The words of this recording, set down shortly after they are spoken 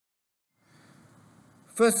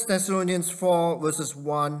1 Thessalonians 4, verses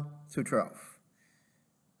 1 through 12.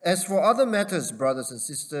 As for other matters, brothers and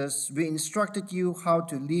sisters, we instructed you how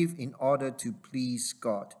to live in order to please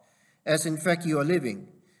God, as in fact you are living.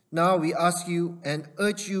 Now we ask you and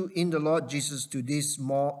urge you in the Lord Jesus to do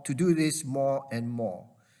this more and more.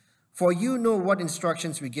 For you know what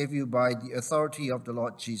instructions we gave you by the authority of the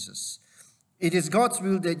Lord Jesus. It is God's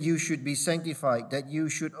will that you should be sanctified, that you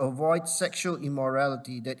should avoid sexual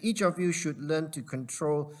immorality, that each of you should learn to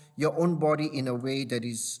control your own body in a way that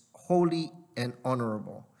is holy and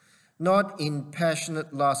honorable, not in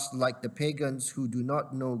passionate lust like the pagans who do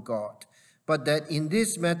not know God, but that in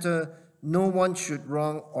this matter no one should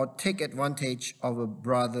wrong or take advantage of a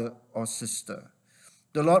brother or sister.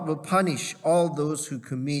 The Lord will punish all those who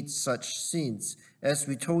commit such sins, as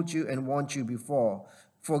we told you and warned you before.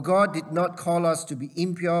 For God did not call us to be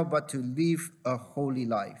impure, but to live a holy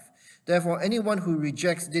life. Therefore, anyone who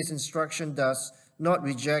rejects this instruction does not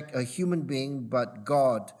reject a human being, but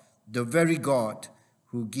God, the very God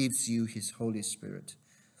who gives you his Holy Spirit.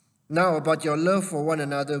 Now, about your love for one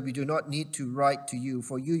another, we do not need to write to you,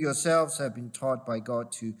 for you yourselves have been taught by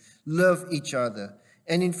God to love each other.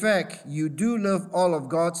 And in fact, you do love all of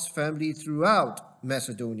God's family throughout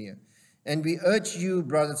Macedonia. And we urge you,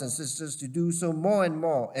 brothers and sisters, to do so more and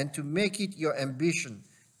more, and to make it your ambition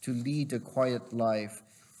to lead a quiet life.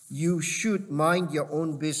 You should mind your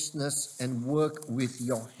own business and work with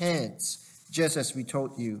your hands, just as we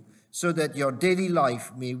told you, so that your daily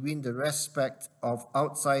life may win the respect of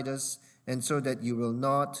outsiders, and so that you will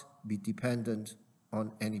not be dependent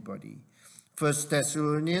on anybody. 1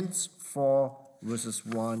 Thessalonians 4, verses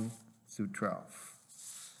 1 through 12.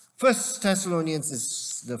 1 Thessalonians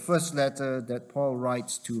is the first letter that Paul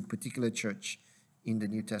writes to a particular church in the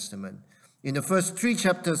New Testament. In the first 3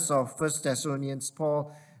 chapters of 1 Thessalonians,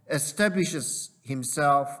 Paul establishes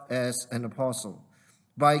himself as an apostle.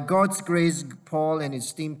 By God's grace, Paul and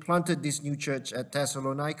his team planted this new church at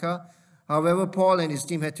Thessalonica. However, Paul and his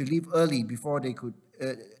team had to leave early before they could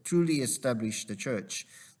truly establish the church.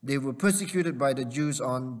 They were persecuted by the Jews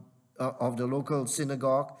of the local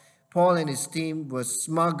synagogue. Paul and his team were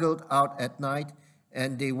smuggled out at night,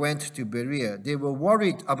 and they went to Berea. They were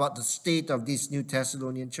worried about the state of this New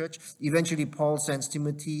Thessalonian church. Eventually, Paul sends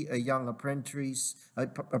Timothy, a young apprentice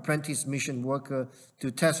mission worker,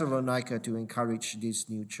 to Thessalonica to encourage this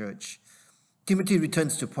new church. Timothy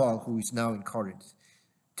returns to Paul, who is now in Corinth.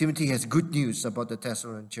 Timothy has good news about the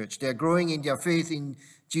Thessalonian church. They are growing in their faith in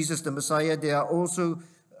Jesus the Messiah. They are also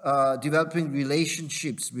developing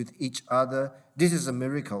relationships with each other. This is a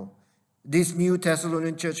miracle. This New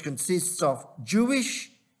Thessalonian church consists of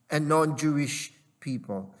Jewish and non-Jewish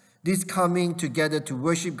people. This coming together to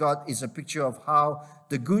worship God is a picture of how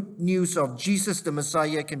the good news of Jesus the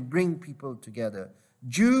Messiah can bring people together.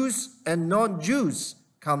 Jews and non-Jews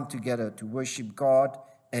come together to worship God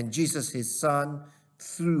and Jesus, his Son,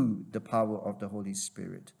 through the power of the Holy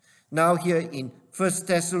Spirit. Now here in 1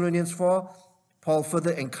 Thessalonians 4, Paul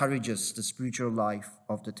further encourages the spiritual life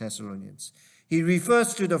of the Thessalonians. He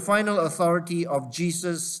refers to the final authority of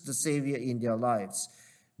Jesus, the Savior, in their lives.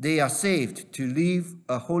 They are saved to live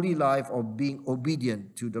a holy life of being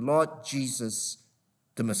obedient to the Lord Jesus,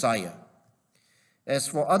 the Messiah. As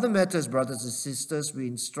for other matters, brothers and sisters, we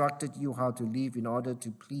instructed you how to live in order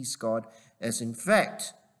to please God, as in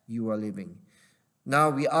fact you are living.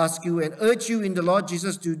 Now we ask you and urge you in the Lord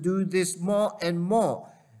Jesus to do this more and more,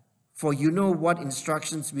 for you know what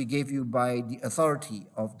instructions we gave you by the authority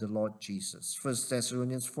of the Lord Jesus. 1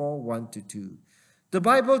 Thessalonians 4, 1-2. The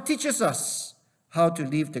Bible teaches us how to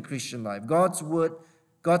live the Christian life. God's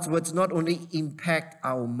words not only impact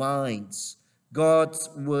our minds, God's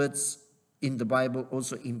words in the Bible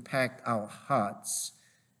also impact our hearts.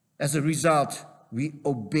 As a result, we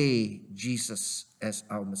obey Jesus as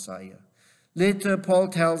our Messiah. Later, Paul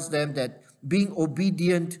tells them that being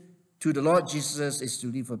obedient to the Lord Jesus is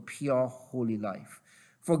to live a pure, holy life.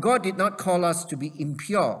 For God did not call us to be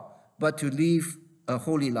impure, but to live a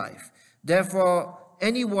holy life. Therefore,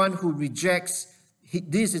 anyone who rejects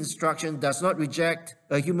this instruction does not reject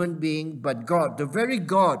a human being, but God, the very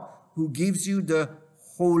God who gives you the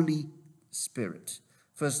Holy Spirit.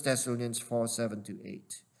 1 Thessalonians 4,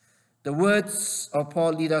 7-8. The words of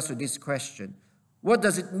Paul lead us to this question. What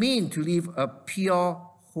does it mean to live a pure,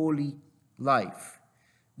 holy life?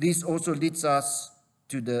 This also leads us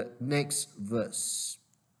to the next verse.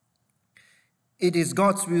 It is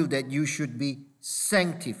God's will that you should be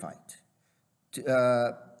sanctified,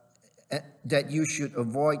 that you should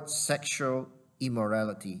avoid sexual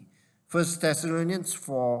immorality. 1 Thessalonians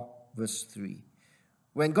 4, verse 3.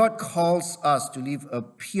 When God calls us to live a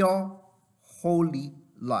pure, holy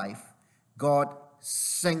life, God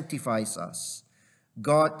sanctifies us.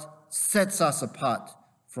 God sets us apart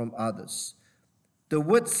from others. The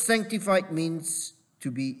word sanctified means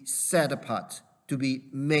to be set apart, to be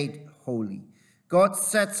made holy. God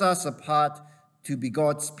sets us apart to be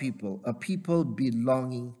God's people, a people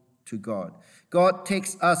belonging to God. God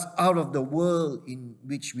takes us out of the world in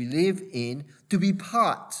which we live in to be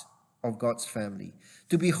part of God's family.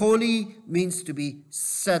 To be holy means to be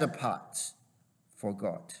set apart for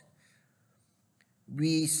God.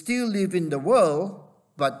 We still live in the world,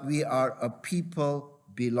 but we are a people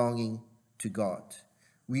belonging to God.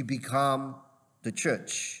 We become the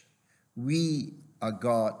church. We are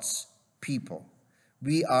God's people.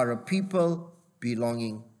 We are a people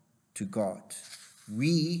belonging to God.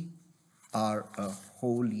 We are a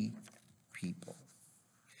holy people.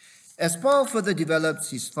 As Paul further develops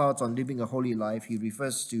his thoughts on living a holy life, he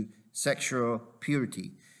refers to sexual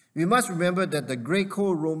purity. We must remember that the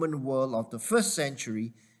Greco-Roman world of the first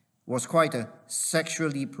century was quite a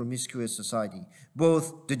sexually promiscuous society.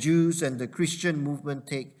 Both the Jews and the Christian movement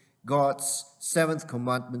take God's seventh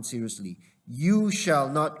commandment seriously. You shall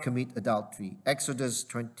not commit adultery. Exodus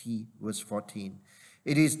 20, verse 14.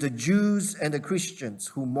 It is the Jews and the Christians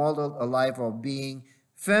who modeled a life of being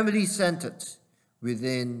family-centered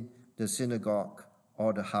within the synagogue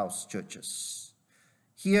or the house churches.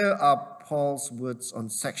 Here are Paul's words on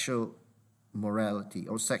sexual morality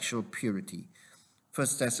or sexual purity. 1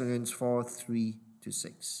 Thessalonians 4,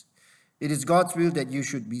 3-6. It is God's will that you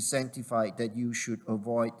should be sanctified, that you should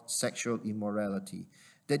avoid sexual immorality,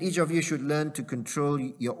 that each of you should learn to control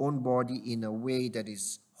your own body in a way that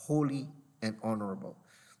is holy and honorable,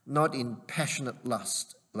 not in passionate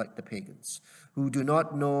lust like the pagans, who do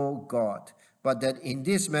not know God, but that in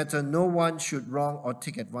this matter no one should wrong or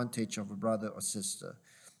take advantage of a brother or sister.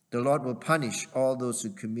 The Lord will punish all those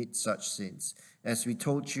who commit such sins, as we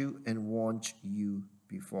told you and warned you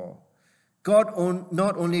before. God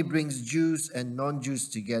not only brings Jews and non-Jews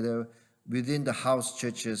together within the house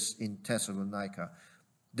churches in Thessalonica.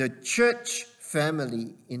 The church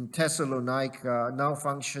family in Thessalonica now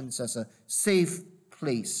functions as a safe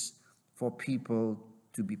place for people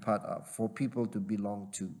to be part of, for people to belong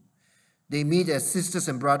to. They meet as sisters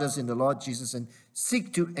and brothers in the Lord Jesus and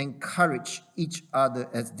seek to encourage each other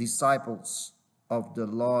as disciples of the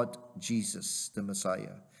Lord Jesus, the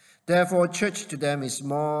Messiah. Therefore, church to them is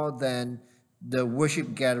more than the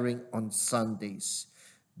worship gathering on Sundays.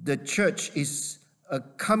 The church is a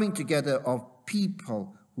coming together of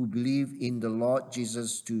people who believe in the Lord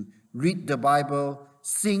Jesus to read the Bible,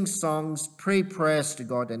 sing songs, pray prayers to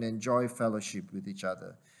God, and enjoy fellowship with each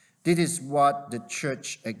other. This is what the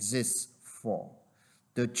church exists for.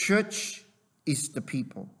 The church is the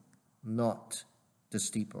people, not the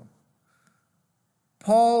steeple.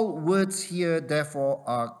 Paul's words here, therefore,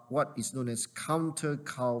 are what is known as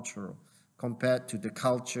countercultural compared to the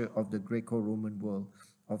culture of the Greco-Roman world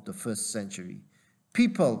of the first century.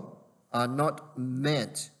 People are not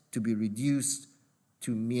meant to be reduced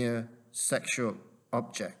to mere sexual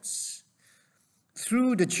objects.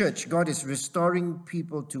 Through the church, God is restoring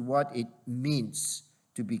people to what it means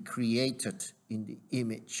to be created in the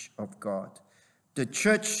image of God. The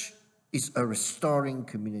church is a restoring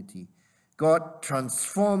community. God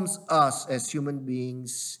transforms us as human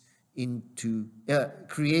beings into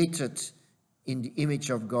created in the image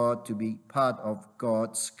of God to be part of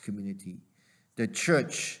God's community. The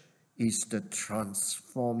church is the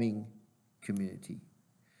transforming community.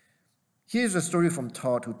 Here's a story from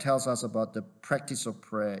Todd, who tells us about the practice of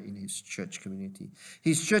prayer in his church community.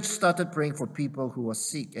 His church started praying for people who were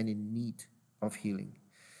sick and in need of healing.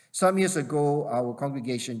 Some years ago, our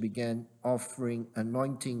congregation began offering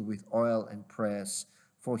anointing with oil and prayers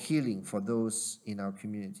for healing for those in our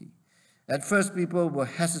community. At first, people were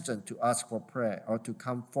hesitant to ask for prayer or to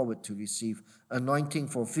come forward to receive anointing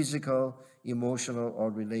for physical, emotional, or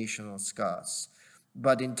relational scars.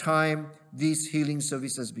 But in time, these healing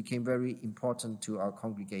services became very important to our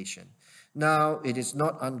congregation. Now, it is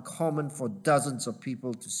not uncommon for dozens of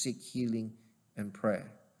people to seek healing and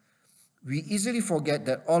prayer. We easily forget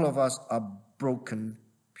that all of us are broken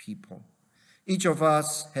people. Each of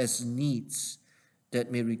us has needs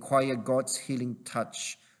that may require God's healing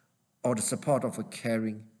touch or the support of a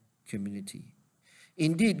caring community.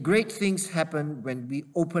 Indeed, great things happen when we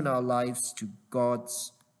open our lives to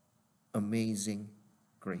God's amazing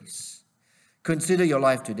grace. Consider your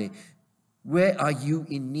life today. Where are you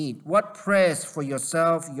in need? What prayers for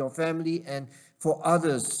yourself, your family, and for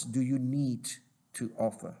others do you need to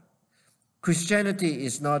offer? Christianity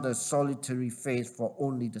is not a solitary faith for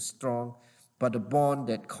only the strong, but a bond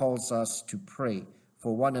that calls us to pray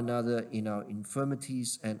for one another in our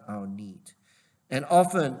infirmities and our need. And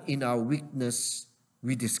often in our weakness,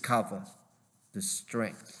 we discover the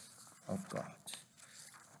strength of God.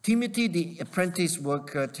 Timothy, the apprentice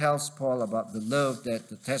worker, tells Paul about the love that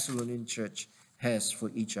the Thessalonian church has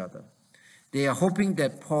for each other. They are hoping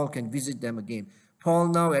that Paul can visit them again. Paul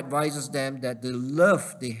now advises them that the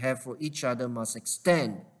love they have for each other must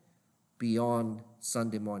extend beyond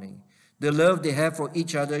Sunday morning. The love they have for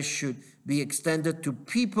each other should be extended to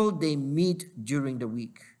people they meet during the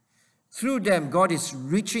week. Through them, God is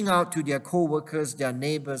reaching out to their co-workers, their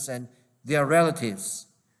neighbors, and their relatives.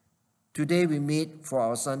 Today we meet for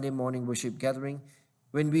our Sunday morning worship gathering.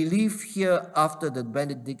 When we leave here after the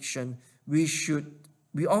benediction, we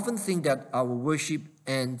often think that our worship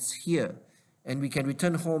ends here and we can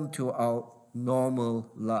return home to our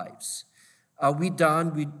normal lives. Are we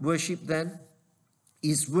done with worship then?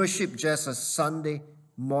 Is worship just a Sunday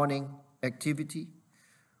morning activity?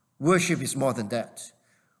 Worship is more than that.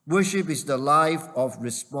 Worship is the life of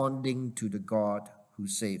responding to the God who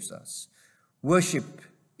saves us. Worship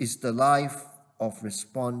is the life of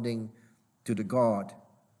responding to the God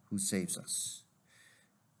who saves us.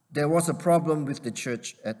 There was a problem with the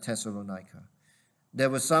church at Thessalonica. There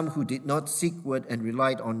were some who did not seek word and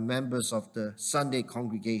relied on members of the Sunday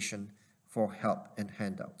congregation for help and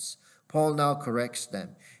handouts. Paul now corrects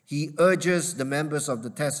them. He urges the members of the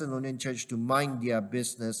Thessalonian church to mind their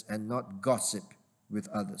business and not gossip with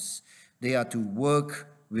others. They are to work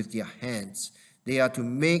with their hands. They are to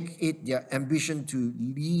make it their ambition to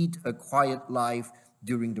lead a quiet life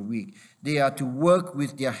during the week. They are to work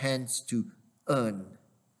with their hands to earn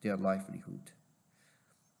their livelihood.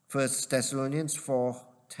 1 Thessalonians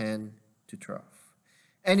 4:10-12.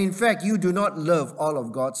 And in fact, you do not love all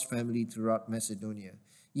of God's family throughout Macedonia.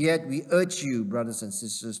 Yet we urge you, brothers and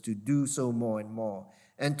sisters, to do so more and more,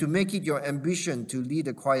 and to make it your ambition to lead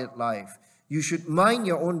a quiet life. You should mind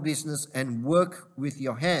your own business and work with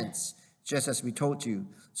your hands, just as we told you,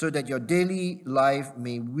 so that your daily life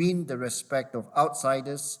may win the respect of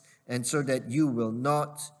outsiders, and so that you will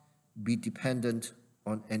not be dependent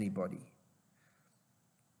on anybody.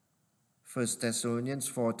 1 Thessalonians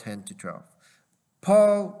 4:10-12.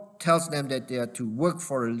 Paul tells them that they are to work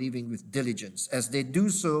for a living with diligence. As they do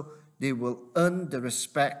so, they will earn the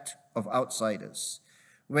respect of outsiders.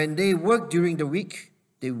 When they work during the week,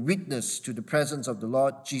 they witness to the presence of the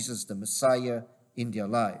Lord Jesus, the Messiah, in their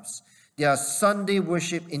lives. Their Sunday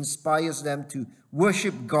worship inspires them to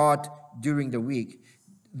worship God during the week.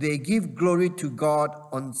 They give glory to God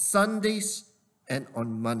on Sundays and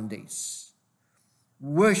on Mondays.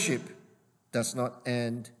 Worship does not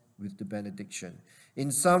end with the benediction.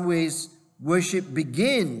 In some ways, worship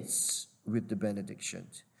begins with the benediction.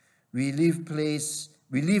 We leave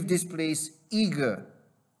this place eager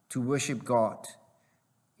to worship God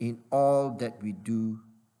in all that we do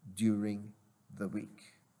during the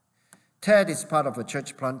week. Ted is part of a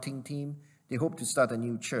church planting team. They hope to start a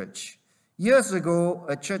new church. Years ago,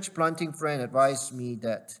 a church planting friend advised me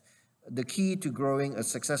that the key to growing a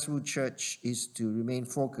successful church is to remain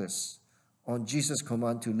focused on Jesus'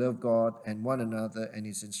 command to love God and one another and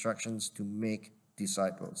his instructions to make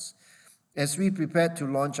disciples. As we prepared to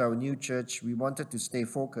launch our new church, we wanted to stay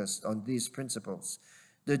focused on these principles.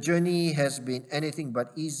 The journey has been anything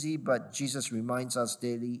but easy, but Jesus reminds us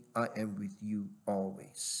daily, I am with you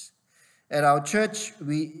always. At our church,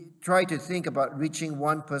 we try to think about reaching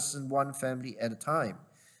one person, one family at a time.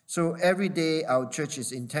 So every day, our church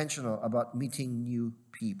is intentional about meeting new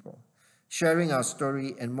people, sharing our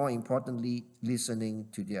story, and more importantly, listening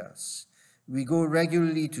to theirs. We go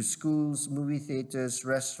regularly to schools, movie theaters,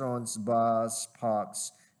 restaurants, bars,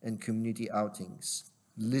 parks, and community outings,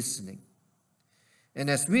 listening. And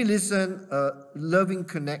as we listen, loving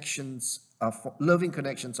connections are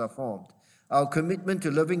formed. Our commitment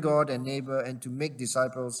to loving God and neighbor and to make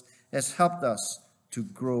disciples has helped us to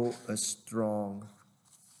grow a strong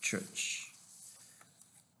church.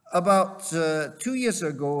 About 2 years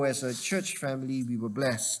ago, as a church family, we were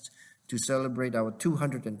blessed to celebrate our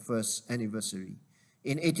 201st anniversary.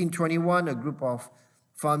 In 1821, a group of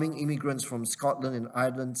farming immigrants from Scotland and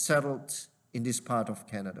Ireland settled in this part of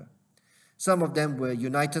Canada. Some of them were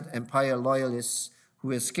United Empire loyalists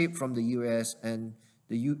who escaped from the U.S. when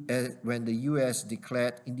the U.S.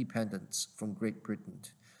 declared independence from Great Britain.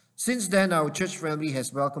 Since then, our church family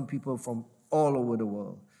has welcomed people from all over the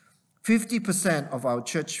world. 50% of our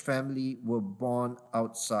church family were born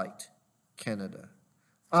outside Canada.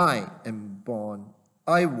 I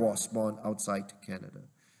was born outside Canada.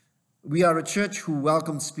 We are a church who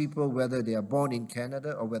welcomes people whether they are born in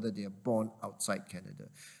Canada or whether they are born outside Canada.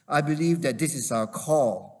 I believe that this is our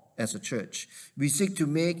call as a church. We seek to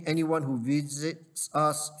make anyone who visits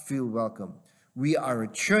us feel welcome. We are a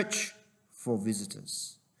church for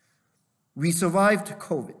visitors. We survived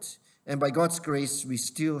COVID, and by God's grace, we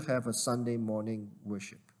still have a Sunday morning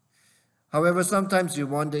worship. However, sometimes we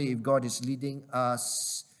wonder if God is leading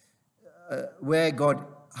us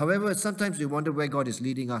sometimes we wonder where God is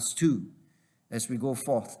leading us to as we go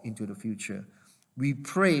forth into the future. We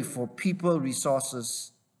pray for people,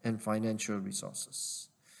 resources, and financial resources.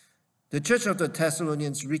 The church of the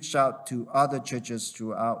Thessalonians reached out to other churches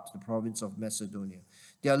throughout the province of Macedonia.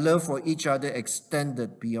 Their love for each other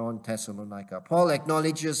extended beyond Thessalonica. Paul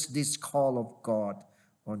acknowledges this call of God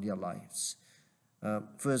on their lives. 1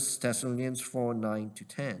 Thessalonians 4,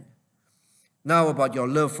 9-10. Now about your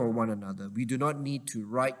love for one another. We do not need to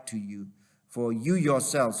write to you, for you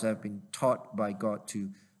yourselves have been taught by God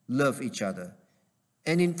to love each other.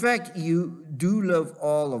 And in fact, you do love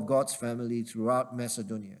all of God's family throughout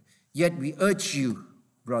Macedonia. Yet we urge you,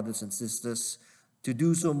 brothers and sisters, to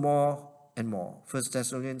do so more and more. 1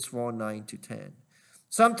 Thessalonians 4, 9-10.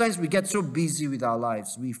 Sometimes we get so busy with our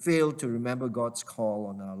lives, we fail to remember God's call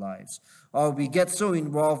on our lives. Or we get so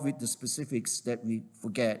involved with the specifics that we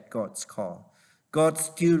forget God's call. God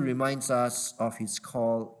still reminds us of his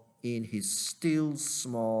call in his still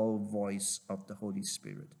small voice of the Holy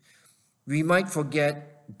Spirit. We might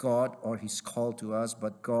forget God or his call to us,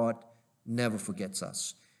 but God never forgets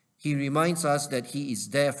us. He reminds us that he is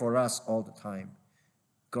there for us all the time.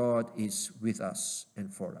 God is with us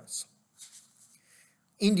and for us.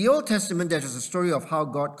 In the Old Testament, there is a story of how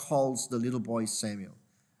God calls the little boy Samuel.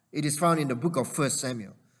 It is found in the book of 1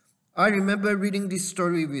 Samuel. I remember reading this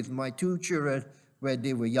story with my 2 children when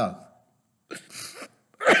they were young.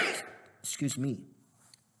 Excuse me.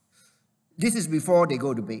 This is before they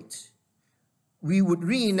go to bed. We would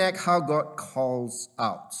reenact how God calls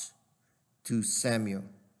out to Samuel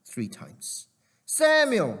 3 times.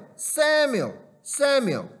 Samuel, Samuel,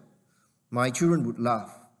 Samuel. My children would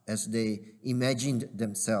laugh as they imagined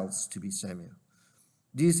themselves to be Samuel.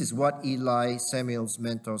 This is what Eli, Samuel's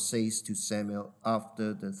mentor, says to Samuel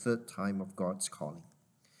after the 3rd time of God's calling.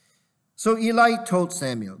 So Eli told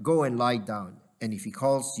Samuel, go and lie down, and if he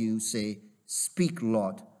calls you, say, speak,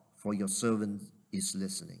 Lord, for your servant is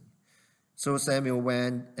listening. So Samuel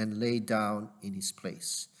went and lay down in his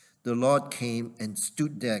place. The Lord came and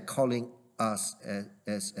stood there, calling us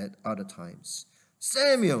as at other times.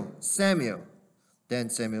 Samuel, Samuel. Then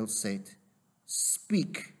Samuel said,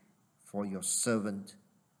 speak, for your servant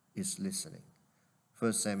is listening.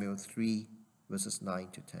 1 Samuel 3, verses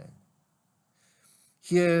 9-10.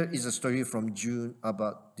 Here is a story from June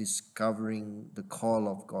about discovering the call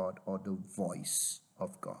of God or the voice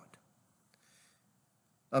of God.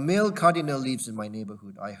 A male cardinal lives in my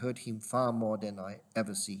neighborhood. I heard him far more than I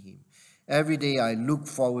ever see him. Every day I look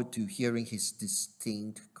forward to hearing his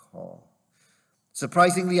distinct call.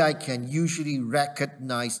 Surprisingly, I can usually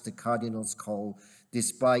recognize the cardinal's call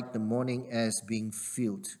despite the morning airs being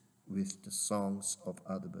filled with the songs of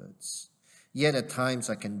other birds. Yet at times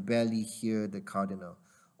I can barely hear the cardinal,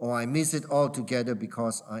 or I miss it altogether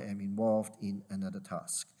because I am involved in another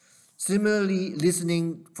task. Similarly,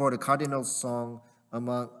 listening for the cardinal's song,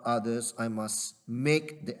 among others, I must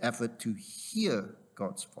make the effort to hear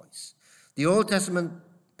God's voice. The Old Testament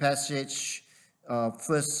passage of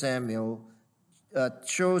 1 Samuel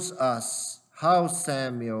shows us how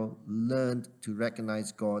Samuel learned to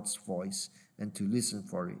recognize God's voice and to listen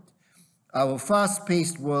for it. Our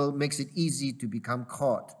fast-paced world makes it easy to become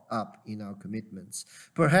caught up in our commitments.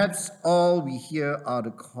 Perhaps all we hear are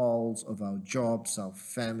the calls of our jobs, our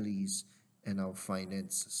families, and our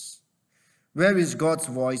finances. Where is God's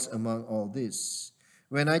voice among all this?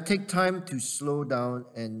 When I take time to slow down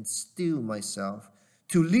and still myself,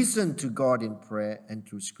 to listen to God in prayer and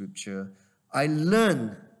through Scripture, I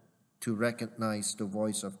learn to recognize the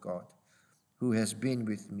voice of God, who has been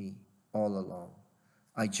with me all along.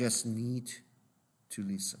 I just need to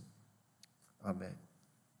listen. Amen.